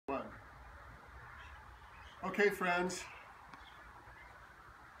Okay, friends,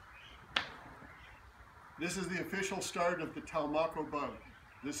 this is the official start of the Taumako boat.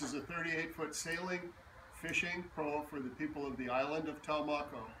 This is a 38-foot sailing, fishing proa for the people of the island of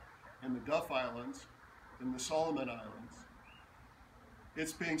Taumako and the Duff Islands in the Solomon Islands.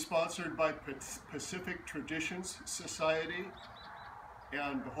 It's being sponsored by Pacific Traditions Society,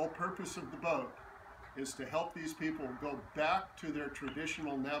 and the whole purpose of the boat is to help these people go back to their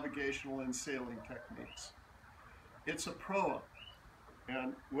traditional navigational and sailing techniques. It's a proa,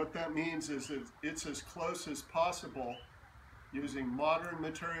 and what that means is it's as close as possible using modern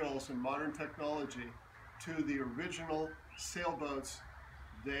materials and modern technology to the original sailboats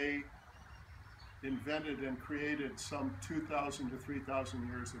they invented and created some 2,000 to 3,000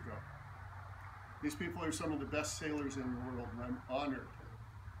 years ago. These people are some of the best sailors in the world, and I'm honored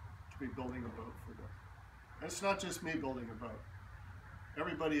to be building a boat for them. And it's not just me building a boat.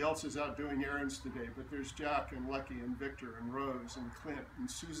 Everybody else is out doing errands today, but there's Jack and Lucky and Victor and Rose and Clint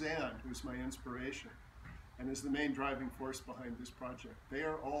and Suzanne, who's my inspiration and is the main driving force behind this project. They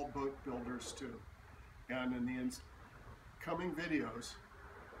are all boat builders too. And in the coming videos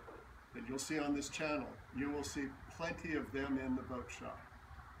that you'll see on this channel, you will see plenty of them in the boat shop.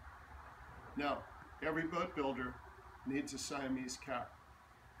 Now, every boat builder needs a Siamese cat.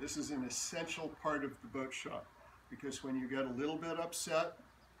 This is an essential part of the boat shop, because when you get a little bit upset,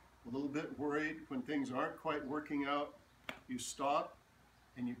 a little bit worried, when things aren't quite working out, you stop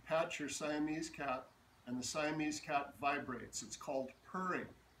and you pat your Siamese cat, and the Siamese cat vibrates. It's called purring.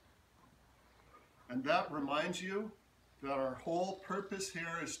 And that reminds you that our whole purpose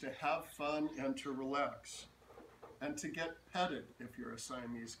here is to have fun and to relax and to get petted if you're a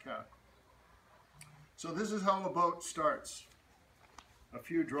Siamese cat. So this is how a boat starts. A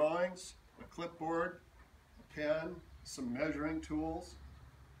few drawings, a clipboard, a pen, some measuring tools,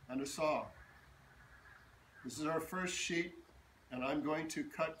 and a saw. This is our first sheet, and I'm going to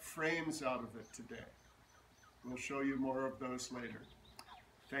cut frames out of it today. We'll show you more of those later.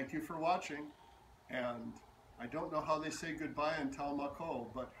 Thank you for watching, and I don't know how they say goodbye in Taumako,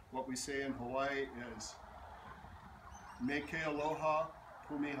 but what we say in Hawaii is Meke aloha,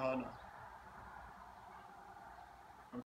 pumihana.